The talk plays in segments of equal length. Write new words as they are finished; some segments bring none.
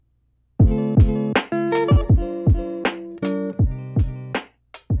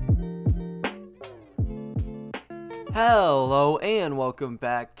Hello and welcome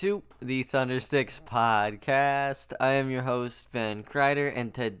back to the Thunder-76 podcast. I am your host, Ben Kreider,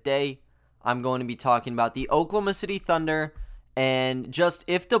 and today I'm going to be talking about the Oklahoma City Thunder and just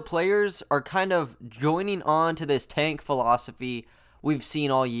if the players are kind of joining on to this tank philosophy we've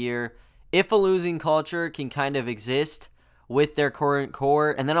seen all year, if a losing culture can kind of exist with their current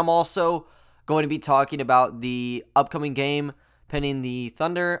core. And then I'm also going to be talking about the upcoming game pinning the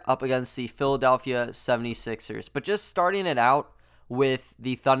Thunder up against the Philadelphia 76ers. But just starting it out with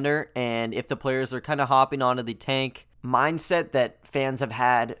the Thunder and if the players are kind of hopping onto the tank mindset that fans have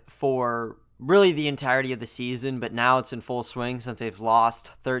had for really the entirety of the season, but now it's in full swing since they've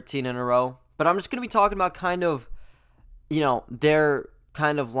lost 13 in a row. But I'm just going to be talking about kind of, their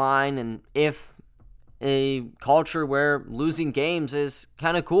kind of line and if a culture where losing games is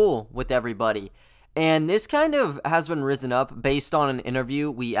kind of cool with everybody. And this kind of has been risen up based on an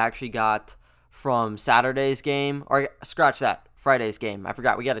interview we actually got from Saturday's game, or scratch that, Friday's game. I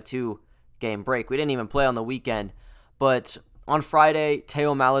forgot we got a 2-game break. We didn't even play on the weekend. But on Friday,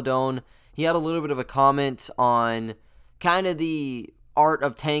 Theo Maledon, he had a little bit of a comment on kind of the art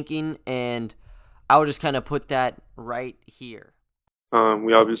of tanking, and I would just kind of put that right here.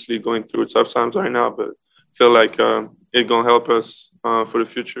 We obviously going through tough times right now, but feel like it gonna help us for the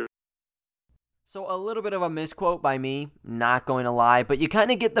future. So a little bit of a misquote by me, not going to lie, but you kind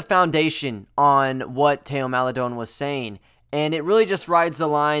of get the foundation on what Theo Maledon was saying. And it really just rides the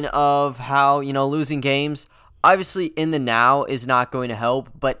line of how, losing games, obviously in the now is not going to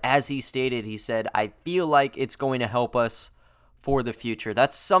help. But as he stated, he said, I feel like it's going to help us for the future.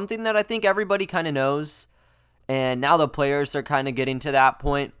 That's something that I think everybody kind of knows. And now the players are kind of getting to that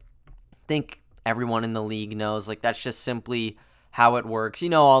point. I think everyone in the league knows, that's just simply how it works.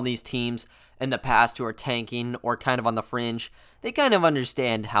 All these teams in the past who are tanking or kind of on the fringe, they kind of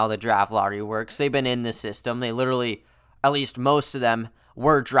understand how the draft lottery works. They've been in the system. They literally, at least most of them,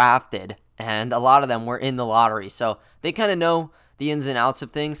 were drafted, and a lot of them were in the lottery. So they kind of know the ins and outs of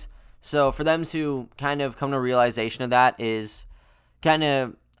things. So for them to kind of come to a realization of that is kind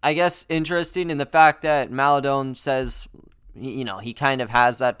of, I guess, interesting in the fact that Maledon says, he kind of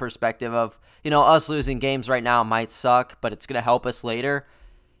has that perspective of, us losing games right now might suck, but it's going to help us later.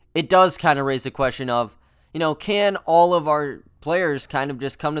 It does kind of raise the question of, can all of our players kind of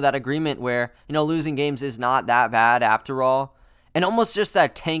just come to that agreement where, losing games is not that bad after all? And almost just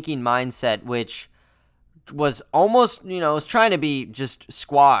that tanking mindset, which was almost, was trying to be just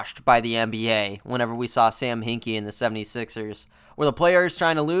squashed by the NBA whenever we saw Sam Hinkie in the 76ers. Were the players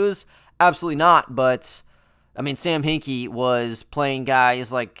trying to lose? Absolutely not, but Sam Hinkie was playing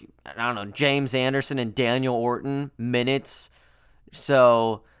guys like, James Anderson and Daniel Orton minutes.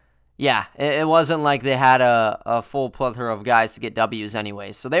 So, yeah, it wasn't like they had a full plethora of guys to get W's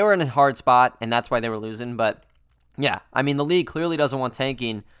anyways. So they were in a hard spot, and that's why they were losing. But, yeah, the league clearly doesn't want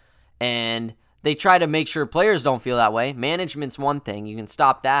tanking, and they try to make sure players don't feel that way. Management's one thing. You can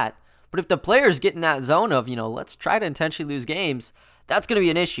stop that. But if the players get in that zone of, let's try to intentionally lose games, that's going to be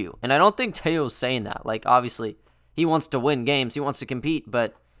an issue. And I don't think Teo's saying that. Obviously, he wants to win games. He wants to compete,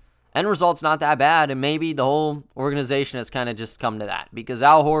 but end result's not that bad, and maybe the whole organization has kind of just come to that. Because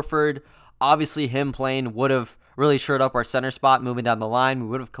Al Horford, obviously him playing would have really shored up our center spot moving down the line. We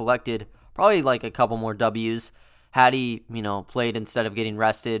would have collected probably a couple more W's had he, played instead of getting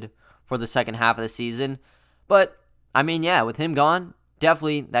rested for the second half of the season. But, with him gone,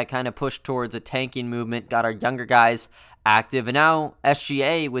 definitely that kind of pushed towards a tanking movement, got our younger guys active. And now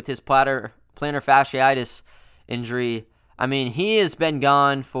SGA with his plantar fasciitis injury, he has been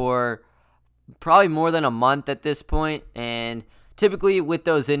gone for probably more than a month at this point, and typically with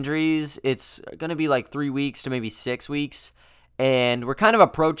those injuries, it's going to be 3 weeks to maybe 6 weeks, and we're kind of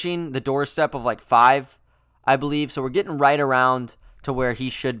approaching the doorstep of 5, I believe, so we're getting right around to where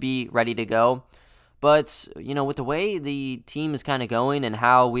he should be ready to go. But, with the way the team is kind of going and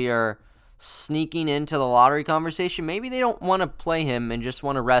how we are sneaking into the lottery conversation, maybe they don't want to play him and just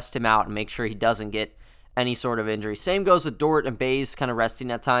want to rest him out and make sure he doesn't get any sort of injury. Same goes with Dort and Bays kind of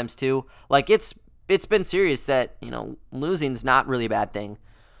resting at times too. It's been serious that, losing's not really a bad thing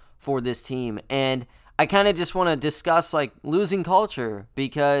for this team. And I kind of just want to discuss losing culture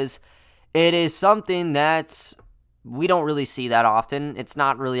because it is something that we don't really see that often. It's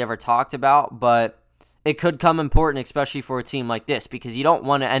not really ever talked about, but it could come important, especially for a team like this, because you don't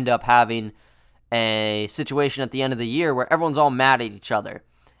want to end up having a situation at the end of the year where everyone's all mad at each other.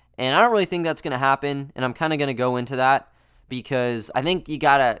 And I don't really think that's going to happen, and I'm kind of going to go into that because I think you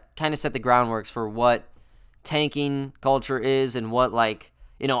got to kind of set the groundworks for what tanking culture is and what,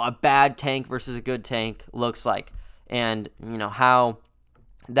 a bad tank versus a good tank looks like. And, how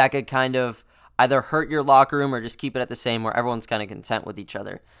that could kind of, either hurt your locker room or just keep it at the same where everyone's kind of content with each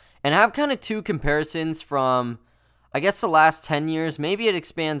other. And I have kind of two comparisons from, I guess, the last 10 years. Maybe it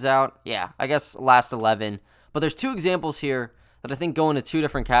expands out. Yeah, I guess last 11. But there's two examples here that I think go into two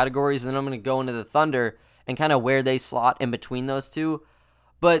different categories, and then I'm going to go into the Thunder and kind of where they slot in between those two.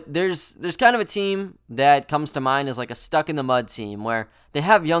 But there's kind of a team that comes to mind as like a stuck-in-the-mud team where they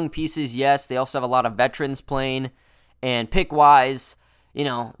have young pieces, yes. They also have a lot of veterans playing. And pick-wise,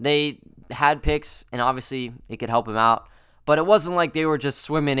 they had picks, and obviously it could help them out. But it wasn't like they were just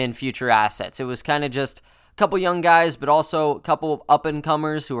swimming in future assets. It was kind of just a couple young guys, but also a couple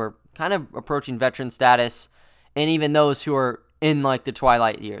up-and-comers who are kind of approaching veteran status, and even those who are in like the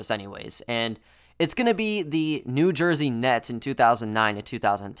twilight years anyways. And it's going to be the New Jersey Nets in 2009 to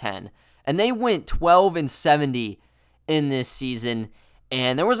 2010. And they went 12-70 in this season,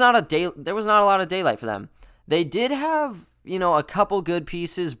 and there was not a lot of daylight for them. They did have, a couple good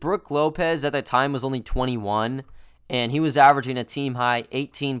pieces. Brook Lopez at the time was only 21, and he was averaging a team high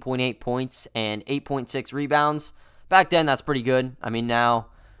 18.8 points and 8.6 rebounds. Back then, that's pretty good. I mean, now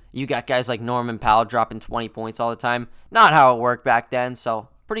you got guys like Norman Powell dropping 20 points all the time. Not how it worked back then, so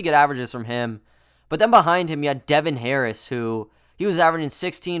pretty good averages from him. But then behind him, you had Devin Harris, who he was averaging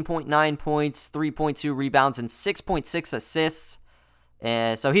 16.9 points, 3.2 rebounds, and 6.6 assists.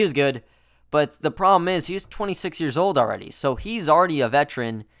 So he was good. But the problem is he's 26 years old already, so he's already a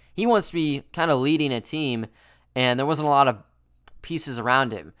veteran. He wants to be kind of leading a team, and there wasn't a lot of pieces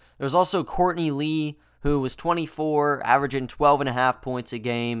around him. There was also Courtney Lee, who was 24, averaging 12.5 points a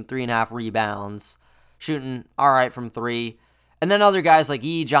game, 3.5 rebounds, shooting all right from three. And then other guys like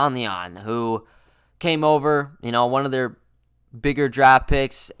John Leon, who came over, one of their bigger draft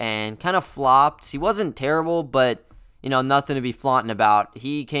picks and kind of flopped. He wasn't terrible, but, nothing to be flaunting about.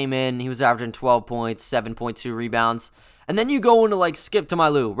 He came in, he was averaging 12 points, 7.2 rebounds. And then you go into like Skip to my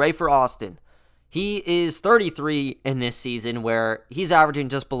Lou, Rafer Austin. He is 33 in this season where he's averaging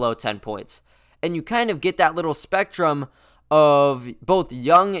just below 10 points. And you kind of get that little spectrum of both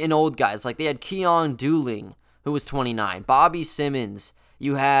young and old guys. Like they had Keon Dooling, who was 29, Bobby Simmons.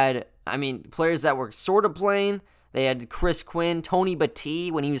 You had, players that were sort of playing. They had Chris Quinn, Tony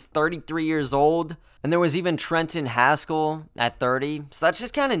Battie when he was 33 years old. And there was even Trenton Haskell at 30. So that's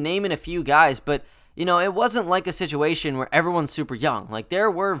just kind of naming a few guys. But, it wasn't like a situation where everyone's super young. Like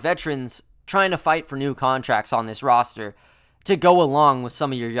there were veterans trying to fight for new contracts on this roster to go along with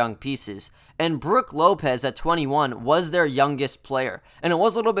some of your young pieces. And Brook Lopez at 21 was their youngest player. And it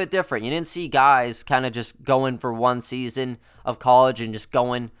was a little bit different. You didn't see guys kind of just going for one season of college and just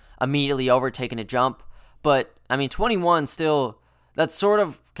going immediately over, taking a jump. But, 21 still, that's sort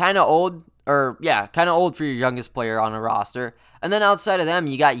of kind of old, kind of old for your youngest player on a roster. And then outside of them,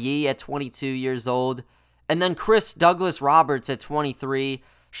 you got Yee at 22 years old. And then Chris Douglas Roberts at 23.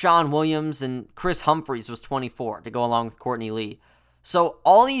 Sean Williams and Chris Humphreys was 24 to go along with Courtney Lee. So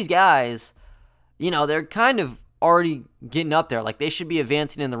all these guys, they're kind of already getting up there. Like they should be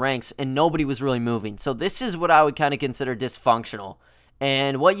advancing in the ranks, and nobody was really moving. So this is what I would kind of consider dysfunctional.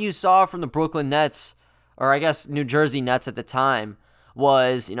 And what you saw from the Brooklyn Nets, or I guess New Jersey Nets at the time,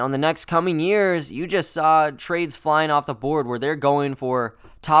 was, in the next coming years, you just saw trades flying off the board where they're going for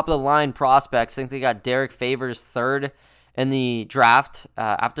top-of-the-line prospects. I think they got Derek Favors third in the draft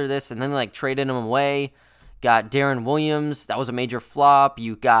after this, and then traded him away. Got Darren Williams. That was a major flop.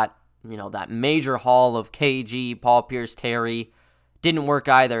 You got, that major haul of KG, Paul Pierce, Terry. Didn't work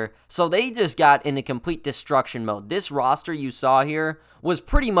either. So they just got into complete destruction mode. This roster you saw here was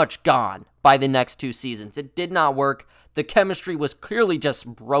pretty much gone by the next two seasons. It did not work. The chemistry was clearly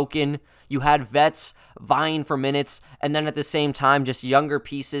just broken. You had vets vying for minutes, and then at the same time, just younger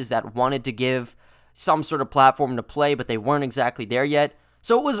pieces that wanted to give some sort of platform to play, but they weren't exactly there yet.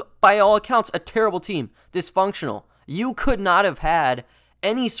 So it was, by all accounts, a terrible team. Dysfunctional. You could not have had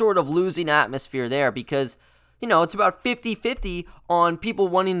any sort of losing atmosphere there because, it's about 50-50 on people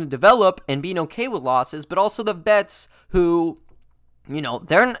wanting to develop and being okay with losses, but also the vets who, they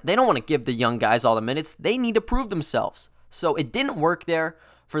don't want to give the young guys all the minutes. They need to prove themselves. So it didn't work there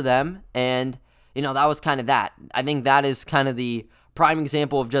for them, and, that was kind of that. I think that is kind of the prime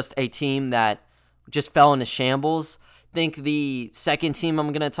example of just a team that just fell into shambles. Think the second team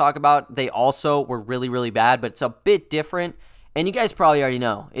I'm going to talk about, they also were really, really bad, but it's a bit different. And you guys probably already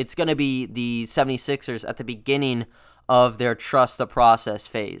know. It's going to be the 76ers at the beginning of their trust the process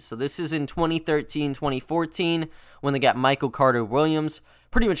phase. So this is in 2013, 2014, when they got Michael Carter Williams.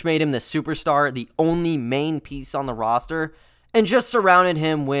 Pretty much made him the superstar, the only main piece on the roster, and just surrounded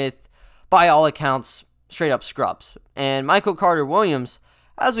him with, by all accounts, straight up scrubs. And Michael Carter Williams,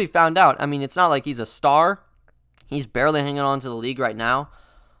 as we found out, it's not like he's a star. He's barely hanging on to the league right now.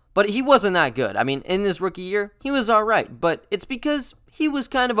 But he wasn't that good. I mean, in his rookie year, he was all right. But it's because he was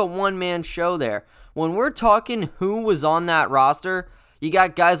kind of a one-man show there. When we're talking who was on that roster, you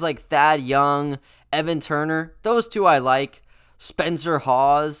got guys like Thad Young, Evan Turner. Those two I like. Spencer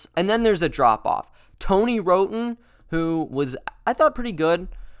Hawes. And then there's a drop-off. Tony Roten, who was, I thought, pretty good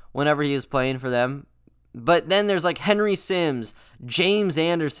whenever he was playing for them. But then there's like Henry Sims, James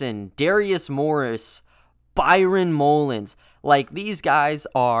Anderson, Darius Morris, Byron Mullins. Like, these guys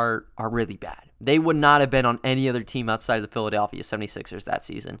are really bad. They would not have been on any other team outside of the Philadelphia 76ers that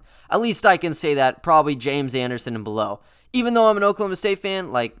season. At least I can say that, probably James Anderson and below. Even though I'm an Oklahoma State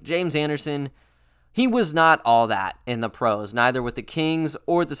fan, like, James Anderson, he was not all that in the pros, neither with the Kings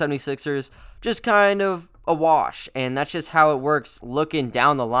or with the 76ers. Just kind of a wash, and that's just how it works looking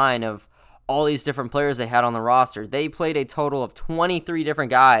down the line of all these different players they had on the roster. They played a total of 23 different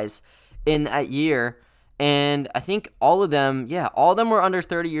guys in that year, and I think all of them were under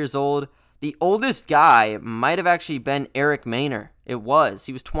 30 years old. The oldest guy might have actually been Eric Maynor. He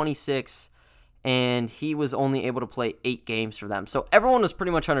was 26, and he was only able to play 8 games for them. So everyone was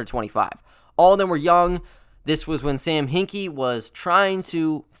pretty much under 25. All of them were young. This was when Sam Hinkie was trying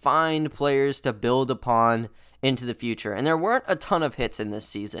to find players to build upon into the future, and there weren't a ton of hits in this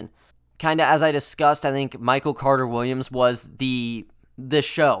season. Kind of as I discussed, I think Michael Carter-Williams was the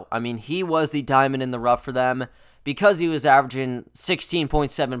show. I mean, he was the diamond in the rough for them because he was averaging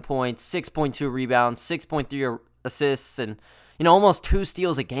 16.7 points, 6.2 rebounds, 6.3 assists, and almost 2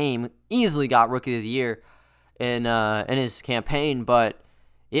 steals a game. Easily got Rookie of the Year in his campaign. But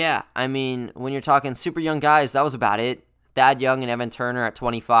yeah, I mean, when you're talking super young guys, that was about it. Thad Young and Evan Turner at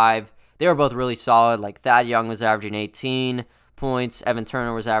 25, they were both really solid. Like, Thad Young was averaging 18 points. Evan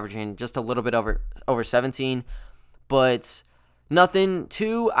Turner was averaging just a little bit over 17, but nothing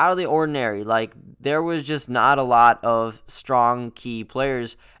too out of the ordinary. Like, there was just not a lot of strong key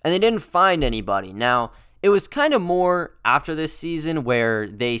players, and they didn't find anybody. Now, it was kind of more after this season where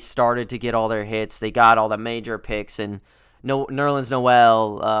they started to get all their hits. They got all the major picks, and Nerlens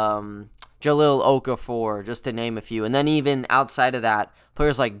Noel, Jahlil Okafor, just to name a few. And then even outside of that,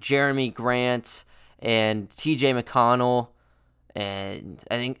 players like Jeremy Grant and TJ McConnell, and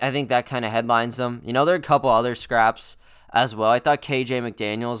I think that kind of headlines them. There are a couple other scraps as well. I thought KJ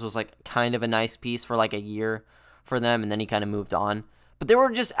McDaniels was like kind of a nice piece for like a year for them, and then he kind of moved on. But there were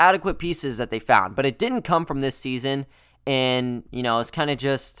just adequate pieces that they found, but it didn't come from this season, and it's kind of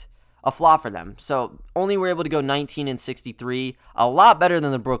just a flaw for them. So only were able to go 19-63, a lot better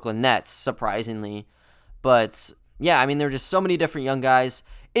than the Brooklyn Nets, surprisingly. But yeah, I mean, there were just so many different young guys.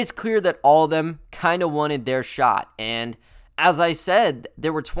 It's clear that all of them kind of wanted their shot, and as I said,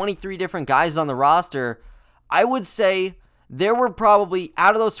 there were 23 different guys on the roster. I would say there were probably,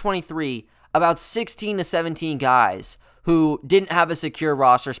 out of those 23, about 16 to 17 guys who didn't have a secure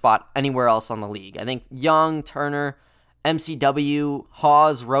roster spot anywhere else on the league. I think Young, Turner, MCW,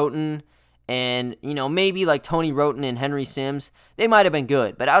 Hawes, Roten, and, maybe like Tony Roten and Henry Sims, they might have been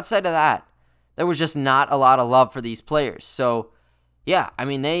good. But outside of that, there was just not a lot of love for these players. So, yeah, I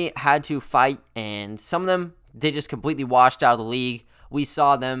mean, they had to fight, and some of them, they just completely washed out of the league. We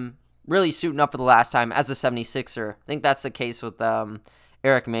saw them really suiting up for the last time as a 76er. I think that's the case with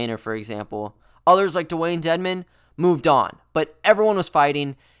Eric Maynor, for example. Others like Dwayne Dedmon moved on, but everyone was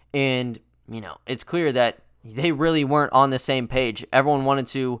fighting, and, it's clear that they really weren't on the same page. Everyone wanted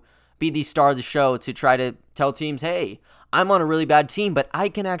to be the star of the show to try to tell teams, hey, I'm on a really bad team, but I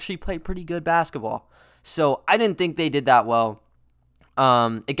can actually play pretty good basketball. So I didn't think they did that well.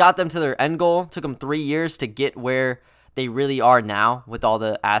 It got them to their end goal. Took them 3 years to get where they really are now with all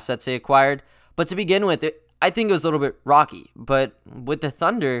the assets they acquired. But to begin with, I think it was a little bit rocky. But with the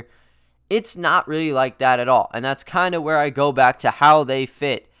Thunder, it's not really like that at all. And that's kind of where I go back to how they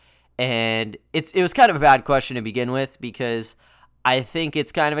fit. And it was kind of a bad question to begin with, because I think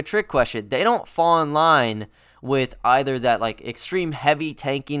it's kind of a trick question. They don't fall in line with either that like extreme heavy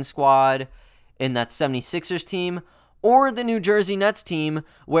tanking squad in that 76ers team, or the New Jersey Nets team,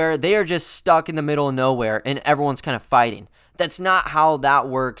 where they are just stuck in the middle of nowhere and everyone's kind of fighting. That's not how that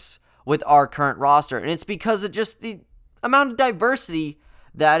works with our current roster, and it's because of just the amount of diversity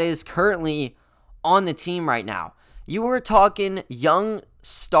that is currently on the team right now. You were talking young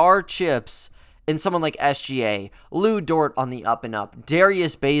star chips in someone like SGA, Lou Dort on the up and up,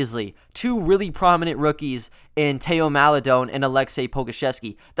 Darius Baisley, 2 really prominent rookies in Teo Maledon and Alexei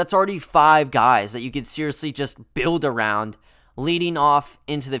Pokusevski. That's already 5 guys that you could seriously just build around leading off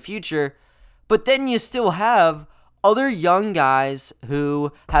into the future. But then you still have other young guys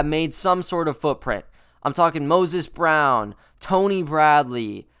who have made some sort of footprint. I'm talking Moses Brown, Tony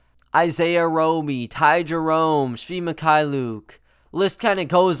Bradley, Isaiah Roby, Ty Jerome, Svi Mikhailuk, list kind of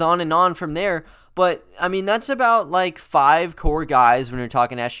goes on and on from there. But, I mean, that's about like 5 core guys when you're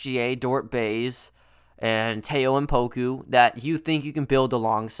talking SGA, Dort Bays, and Teo and Poku that you think you can build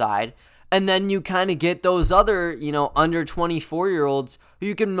alongside. And then you kind of get those other, under 24-year-olds who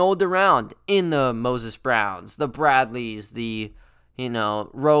you can mold around in the Moses Browns, the Bradleys, the,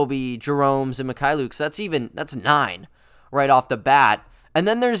 Roby, Jeromes, and Mikhailuk. So that's 9 right off the bat. And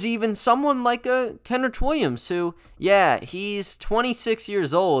then there's even someone like a Kenrich Williams who, he's 26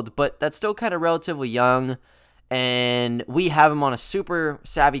 years old, but that's still kind of relatively young. And we have him on a super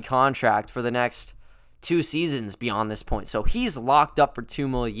savvy contract for the next 2 seasons beyond this point. So he's locked up for $2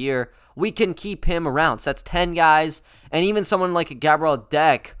 million a year. We can keep him around. So that's 10 guys. And even someone like a Gabriel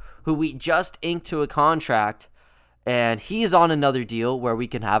Deck, who we just inked to a contract, and he's on another deal where we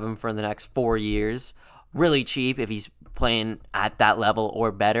can have him for the next 4 years. Really cheap if he's playing at that level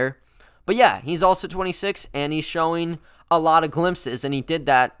or better. But yeah, he's also 26, and he's showing a lot of glimpses, and he did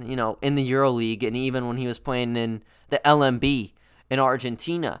that, in the EuroLeague, and even when he was playing in the LMB in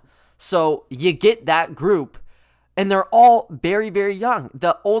Argentina. So you get that group, and they're all very, very young.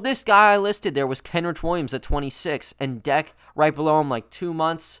 The oldest guy I listed there was Kenrich Williams at 26, and Deck right below him, like 2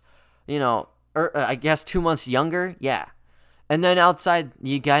 months, or I guess 2 months younger. Yeah. And then outside,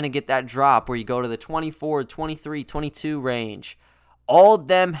 you kind of get that drop where you go to the 24, 23, 22 range. All of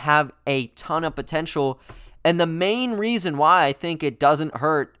them have a ton of potential. And the main reason why I think it doesn't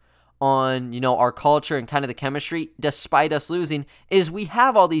hurt on, our culture and kind of the chemistry, despite us losing, is we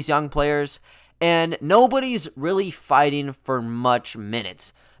have all these young players and nobody's really fighting for much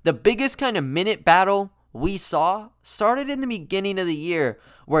minutes. The biggest kind of minute battle we saw started in the beginning of the year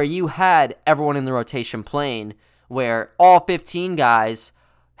where you had everyone in the rotation playing, where all 15 guys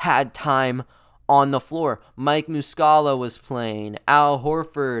had time on the floor. Mike Muscala was playing. Al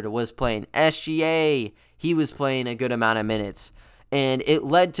Horford was playing. SGA, he was playing a good amount of minutes. And it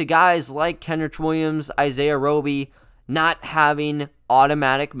led to guys like Kenrich Williams, Isaiah Roby, not having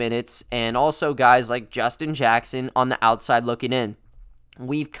automatic minutes, and also guys like Justin Jackson on the outside looking in.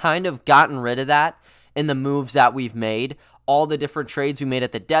 We've kind of gotten rid of that in the moves that we've made, all the different trades we made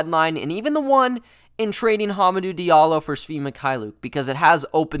at the deadline, and even the one in trading Hamidou Diallo for Svi Mikhailuk, because it has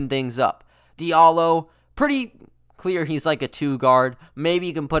opened things up. Diallo, pretty clear he's like a 2 guard. Maybe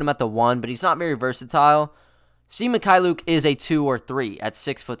you can put him at the 1, but he's not very versatile. Svi Mikhailuk is a 2 or 3 at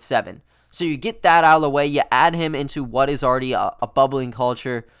 6'7". So you get that out of the way, you add him into what is already a bubbling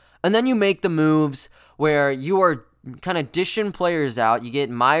culture, and then you make the moves where you are kind of dishing players out. You get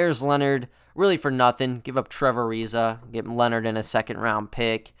Myers Leonard really for nothing, give up Trevor Ariza, get Leonard in a 2nd round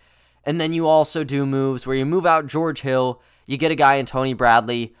pick. And then you also do moves where you move out George Hill, you get a guy in Tony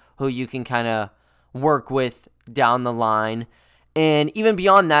Bradley who you can kind of work with down the line. And even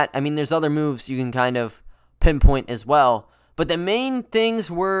beyond that, I mean, there's other moves you can kind of pinpoint as well. But the main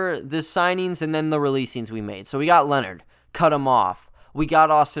things were the signings and then the releasings we made. So we got Leonard, cut him off. We got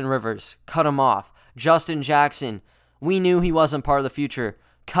Austin Rivers, cut him off. Justin Jackson, we knew he wasn't part of the future,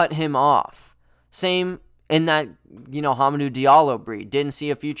 cut him off. Same in that, Hamidou Diallo breed. Didn't see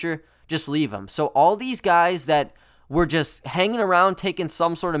a future, just leave him. So all these guys that were just hanging around, taking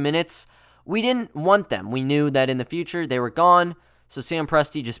some sort of minutes, we didn't want them. We knew that in the future they were gone. So Sam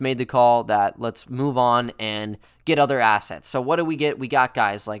Presti just made the call that let's move on and get other assets. So what do we get? We got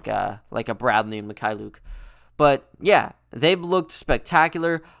guys like a Bradley and Mikhailuk. But yeah, they've looked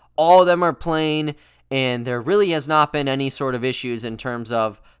spectacular. All of them are playing, and there really has not been any sort of issues in terms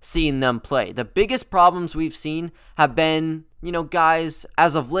of seeing them play. The biggest problems we've seen have been, guys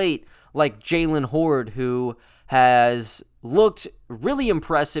as of late like Jalen Horde, who has looked really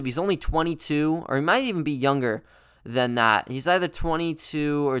impressive. He's only 22, or he might even be younger than that. He's either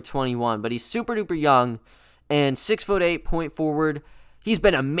 22 or 21, but he's super duper young and 6'8", point forward. He's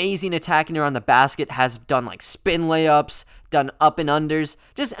been amazing attacking around the basket, has done like spin layups, done up and unders,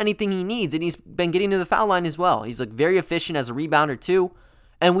 just anything he needs, and he's been getting to the foul line as well. He's like very efficient as a rebounder too,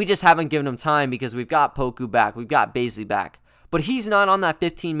 and we just haven't given him time because we've got Poku back, we've got Baisley back, but he's not on that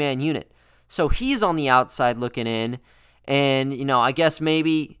 15-man unit. So he's on the outside looking in, and I guess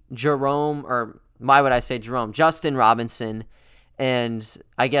maybe Jerome, or why would I say Jerome? Justin Robinson, and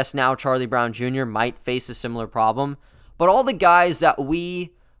I guess now Charlie Brown Jr. might face a similar problem. But all the guys that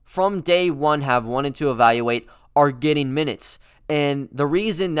we, from day one, have wanted to evaluate are getting minutes. And the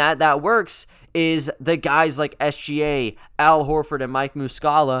reason that works is the guys like SGA, Al Horford, and Mike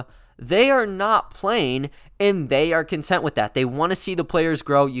Muscala, they are not playing, and they are content with that. They want to see the players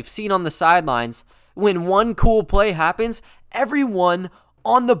grow. You've seen on the sidelines, when one cool play happens, everyone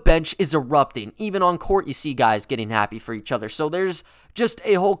on the bench is erupting. Even on court, you see guys getting happy for each other. So there's just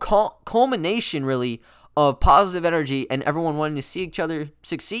a whole culmination, really, of positive energy and everyone wanting to see each other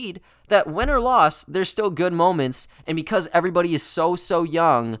succeed, that win or loss, there's still good moments. And because everybody is so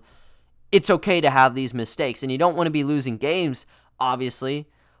young, it's okay to have these mistakes. And you don't want to be losing games, obviously,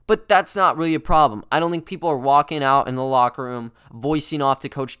 but that's not really a problem. I don't think people are walking out in the locker room voicing off to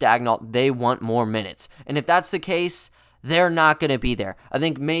Coach Dagnall they want more minutes. And if that's the case, they're not going to be there. I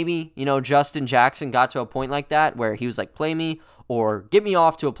think maybe, Justin Jackson got to a point like that where he was like, play me or get me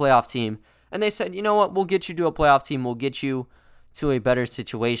off to a playoff team. And they said, you know what, we'll get you to a playoff team. We'll get you to a better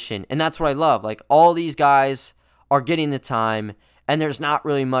situation. And that's what I love. Like, all these guys are getting the time, and there's not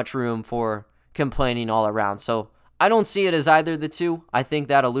really much room for complaining all around. So I don't see it as either of the two. I think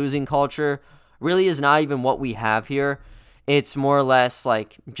that a losing culture really is not even what we have here. It's more or less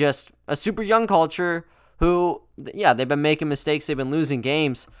like just a super young culture who, yeah, they've been making mistakes. They've been losing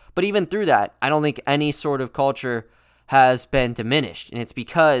games. But even through that, I don't think any sort of culture has been diminished. And it's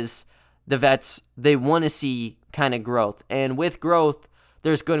because the vets, they want to see kind of growth. And with growth,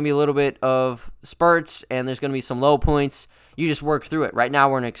 there's going to be a little bit of spurts and there's going to be some low points. You just work through it. Right now,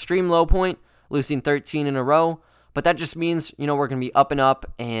 we're in an extreme low point, losing 13 in a row. But that just means, we're going to be up and up.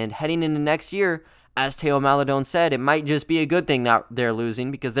 And heading into next year, as Teo Maledon said, it might just be a good thing that they're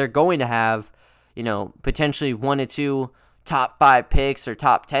losing because they're going to have, potentially 1 to 2 top 5 picks or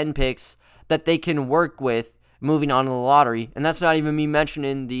top 10 picks that they can work with moving on to the lottery. And that's not even me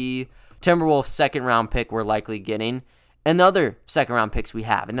mentioning the Timberwolves second round pick we're likely getting and the other second round picks we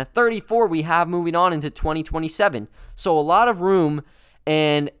have and the 34 we have moving on into 2027. So a lot of room,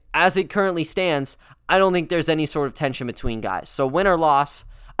 and as it currently stands, I don't think there's any sort of tension between guys. So win or loss,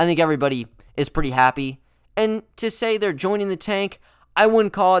 I think everybody is pretty happy. And to say they're joining the tank, I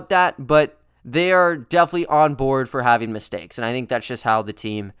wouldn't call it that, but they are definitely on board for having mistakes. And I think that's just how the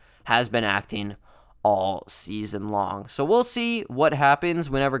team has been acting all season long. So we'll see what happens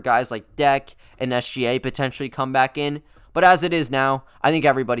whenever guys like Deck and SGA potentially come back in. But as it is now, I think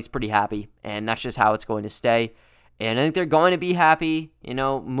everybody's pretty happy, and that's just how it's going to stay. And I think they're going to be happy,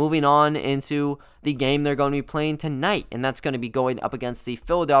 moving on into the game they're going to be playing tonight. And that's going to be going up against the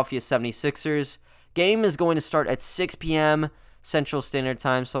Philadelphia 76ers. Game is going to start at 6 p.m. Central Standard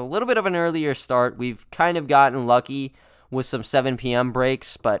Time. So a little bit of an earlier start. We've kind of gotten lucky with some 7 p.m.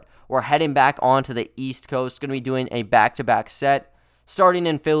 breaks, but we're heading back onto the East Coast. Going to be doing a back-to-back set, starting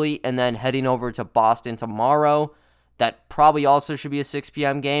in Philly and then heading over to Boston tomorrow. That probably also should be a 6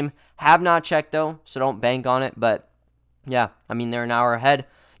 p.m. game. Have not checked, though, so don't bank on it. But, yeah, they're an hour ahead.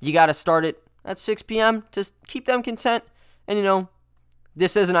 You got to start it at 6 p.m. to keep them content. And,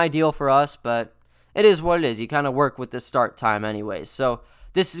 this isn't ideal for us, but it is what it is. You kind of work with the start time anyways. So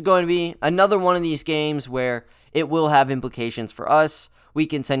this is going to be another one of these games where it will have implications for us. We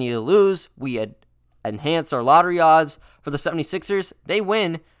continue to lose. We enhance our lottery odds. For the 76ers, they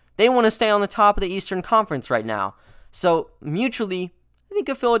win. They want to stay on the top of the Eastern Conference right now. So mutually, I think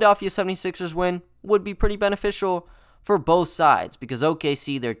a Philadelphia 76ers win would be pretty beneficial for both sides because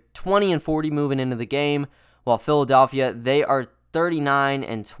OKC, they're 20-40 moving into the game, while Philadelphia, they are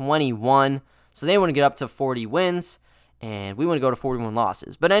 39-21. So they want to get up to 40 wins, and we want to go to 41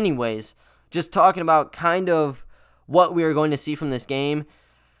 losses. But anyways, just talking about kind of what we are going to see from this game,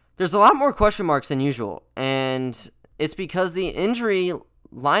 there's a lot more question marks than usual, and it's because the injury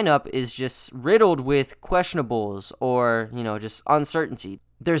lineup is just riddled with questionables or, just uncertainty.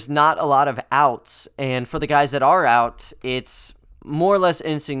 There's not a lot of outs, and for the guys that are out, it's more or less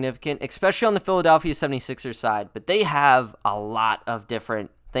insignificant, especially on the Philadelphia 76ers side, but they have a lot of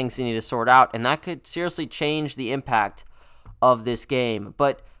different things they need to sort out, and that could seriously change the impact of this game.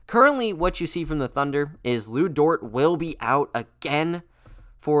 But currently, what you see from the Thunder is Lou Dort will be out again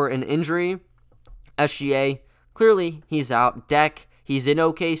for an injury. SGA, clearly he's out. Deck, he's in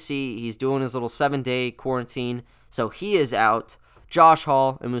OKC. He's doing his little 7-day quarantine, so he is out. Josh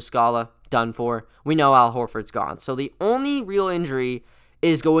Hall and Muscala, done for. We know Al Horford's gone. So the only real injury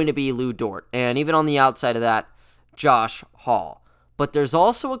is going to be Lou Dort, and even on the outside of that, Josh Hall. But there's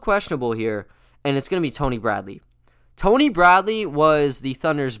also a questionable here, and it's going to be Tony Bradley. Tony Bradley was the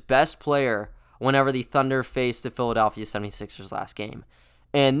Thunder's best player whenever the Thunder faced the Philadelphia 76ers last game.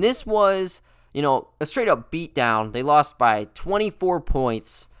 And this was, a straight-up beatdown. They lost by 24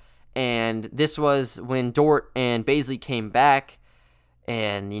 points, and this was when Dort and Baisley came back,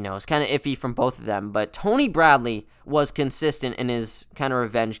 and, it's kind of iffy from both of them. But Tony Bradley was consistent in his kind of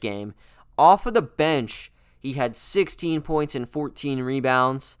revenge game. Off of the bench, he had 16 points and 14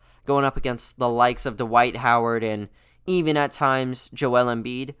 rebounds going up against the likes of Dwight Howard and even at times Joel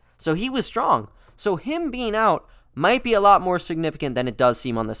Embiid. So he was strong. So him being out might be a lot more significant than it does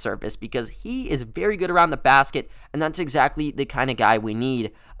seem on the surface, because he is very good around the basket, and that's exactly the kind of guy we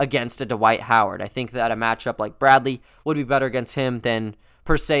need against a Dwight Howard. I think that a matchup like Bradley would be better against him than,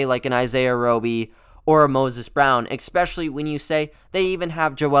 per se, like an Isaiah Roby or a Moses Brown, especially when you say they even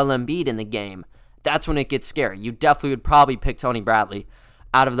have Joel Embiid in the game. That's when it gets scary. You definitely would probably pick Tony Bradley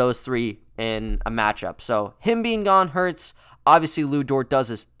out of those three in a matchup. So him being gone hurts. Obviously, Lou Dort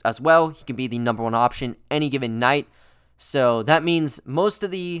does as well. He can be the number one option any given night. So that means most of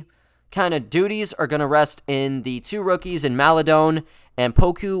the kind of duties are going to rest in the two rookies in Maladone and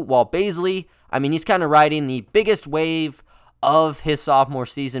Poku, while Baisley, I mean, he's kind of riding the biggest wave of his sophomore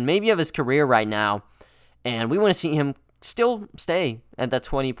season, maybe of his career right now. And we want to see him still stay at that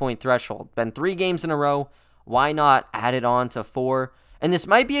 20-point threshold. Been 3 games in a row. Why not add it on to 4? And this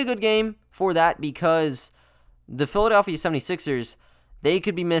might be a good game for that, because the Philadelphia 76ers, they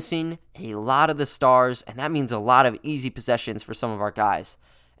could be missing a lot of the stars, and that means a lot of easy possessions for some of our guys.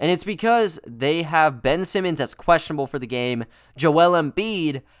 And it's because they have Ben Simmons as questionable for the game, Joel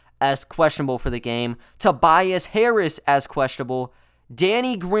Embiid as questionable for the game, Tobias Harris as questionable,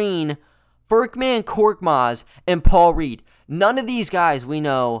 Danny Green, Furkman Korkmaz, and Paul Reed. None of these guys we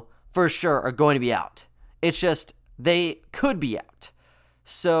know for sure are going to be out. It's just they could be out.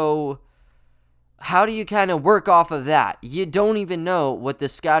 So how do you kind of work off of that? You don't even know what the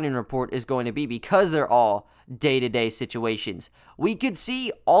scouting report is going to be, because they're all day-to-day situations. We could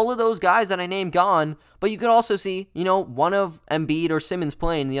see all of those guys that I named gone, but you could also see, one of Embiid or Simmons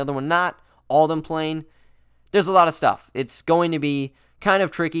playing, the other one not, all of them playing. There's a lot of stuff. It's going to be kind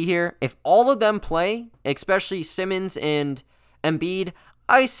of tricky here. If all of them play, especially Simmons and Embiid,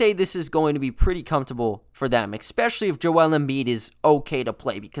 I say this is going to be pretty comfortable for them, especially if Joel Embiid is okay to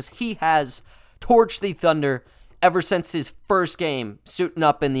play, because he has torched the Thunder ever since his first game suiting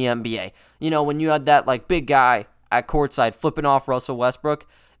up in the NBA. When you had that big guy at courtside flipping off Russell Westbrook,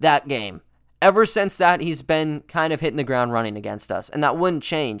 that game. Ever since that, he's been kind of hitting the ground running against us, and that wouldn't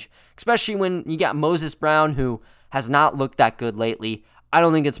change, especially when you got Moses Brown, who has not looked that good lately. I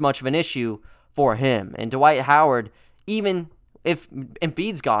don't think it's much of an issue for him. And Dwight Howard, even if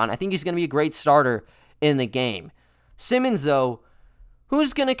Embiid's gone, I think he's going to be a great starter in the game. Simmons, though,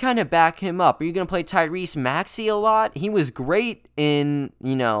 who's going to kind of back him up? Are you going to play Tyrese Maxey a lot? He was great in,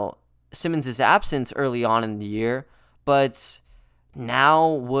 Simmons' absence early on in the year, but now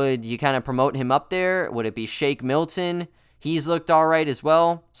would you kind of promote him up there? Would it be Shake Milton? He's looked all right as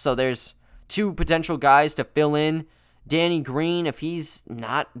well. So there's 2 potential guys to fill in. Danny Green, if he's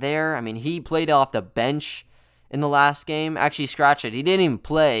not there, I mean, he played off the bench in the last game. Actually, scratch it. He didn't even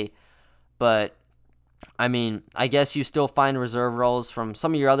play, but I mean, I guess you still find reserve roles from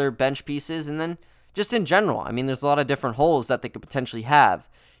some of your other bench pieces, and then just in general, I mean, there's a lot of different holes that they could potentially have.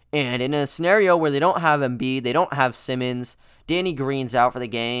 And in a scenario where they don't have Embiid, they don't have Simmons, Danny Green's out for the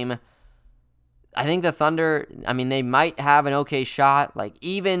game, I think the Thunder, I mean, they might have an okay shot,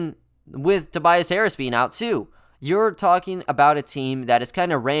 even with Tobias Harris being out too. You're talking about a team that is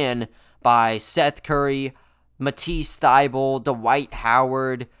kind of ran by Seth Curry, Matisse Thybulle, Dwight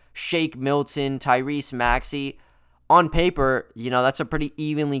Howard, Shake Milton, Tyrese Maxey. On paper, that's a pretty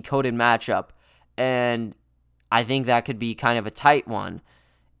evenly coated matchup, and I think that could be kind of a tight one.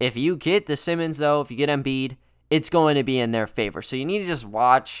 If you get the Simmons, though, if you get Embiid, it's going to be in their favor. So you need to just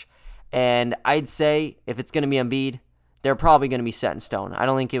watch, and I'd say if it's going to be Embiid, they're probably going to be set in stone. I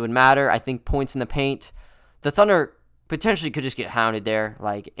don't think it would matter. I think points in the paint, the Thunder potentially could just get hounded there.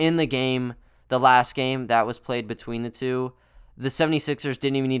 In the game, the last game that was played between the two, the 76ers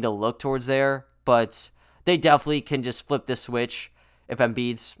didn't even need to look towards there, but they definitely can just flip the switch if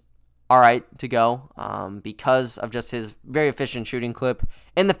Embiid's all right to go, because of just his very efficient shooting clip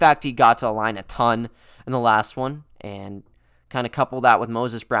and the fact he got to the line a ton in the last one, and kind of couple that with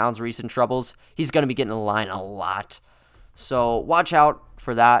Moses Brown's recent troubles, he's going to be getting to the line a lot. So watch out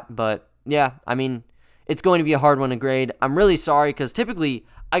for that. But yeah, I mean, it's going to be a hard one to grade. I'm really sorry, because typically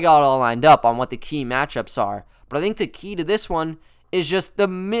I got all lined up on what the key matchups are, but I think the key to this one is just the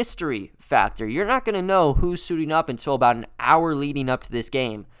mystery factor. You're not going to know who's suiting up until about an hour leading up to this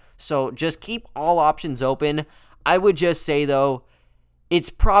game. So just keep all options open. I would just say, though, it's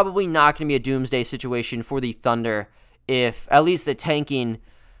probably not going to be a doomsday situation for the Thunder, if at least the tanking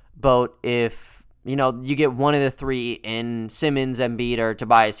boat, if you get one of the 3 in Simmons, Embiid, or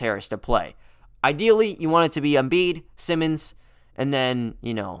Tobias Harris to play. Ideally, you want it to be Embiid, Simmons, and then,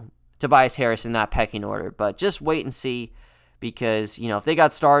 Tobias Harris in that pecking order. But just wait and see, because, if they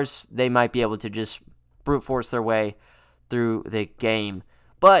got stars, they might be able to just brute force their way through the game.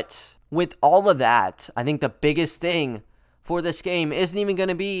 But with all of that, I think the biggest thing for this game isn't even going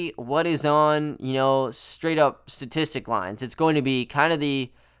to be what is on, straight up statistic lines. It's going to be kind of the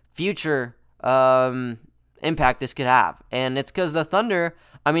future impact this could have. And it's because the Thunder,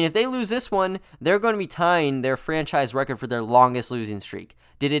 if they lose this one, they're going to be tying their franchise record for their longest losing streak.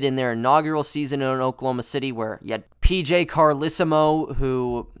 Did it in their inaugural season in Oklahoma City, where you had PJ Carlissimo,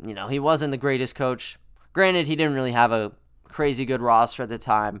 who, he wasn't the greatest coach. Granted, he didn't really have a crazy good roster at the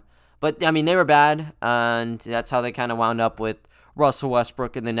time. But, they were bad, and that's how they kind of wound up with Russell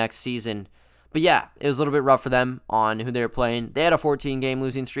Westbrook in the next season. But yeah, it was a little bit rough for them on who they were playing. They had a 14-game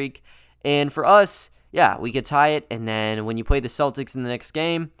losing streak. And for us, yeah, we could tie it. And then when you play the Celtics in the next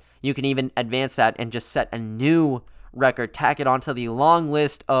game, you can even advance that and just set a new record, tack it onto the long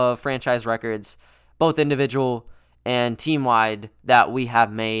list of franchise records, both individual and team-wide, that we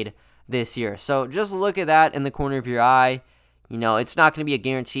have made this year. So just look at that in the corner of your eye. It's not going to be a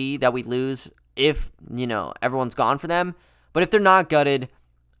guarantee that we lose if, everyone's gone for them. But if they're not gutted,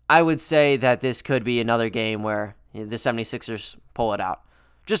 I would say that this could be another game where the 76ers pull it out.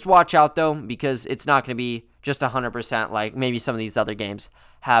 Just watch out, though, because it's not going to be just 100% like maybe some of these other games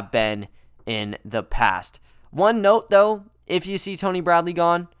have been in the past. One note, though, if you see Tony Bradley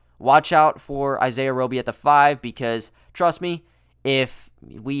gone, watch out for Isaiah Roby at the 5, because, trust me, if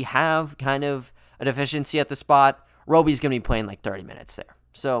we have kind of a deficiency at the spot, Roby's going to be playing like 30 minutes there.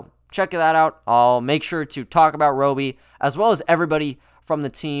 So check that out. I'll make sure to talk about Roby as well as everybody from the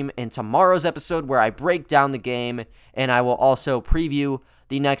team in tomorrow's episode, where I break down the game, and I will also preview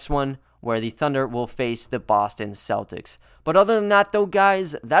the next one where the Thunder will face the Boston Celtics. But other than that, though,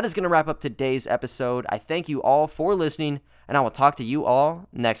 guys, that is going to wrap up today's episode. I thank you all for listening, and I will talk to you all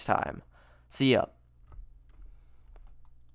next time. See ya.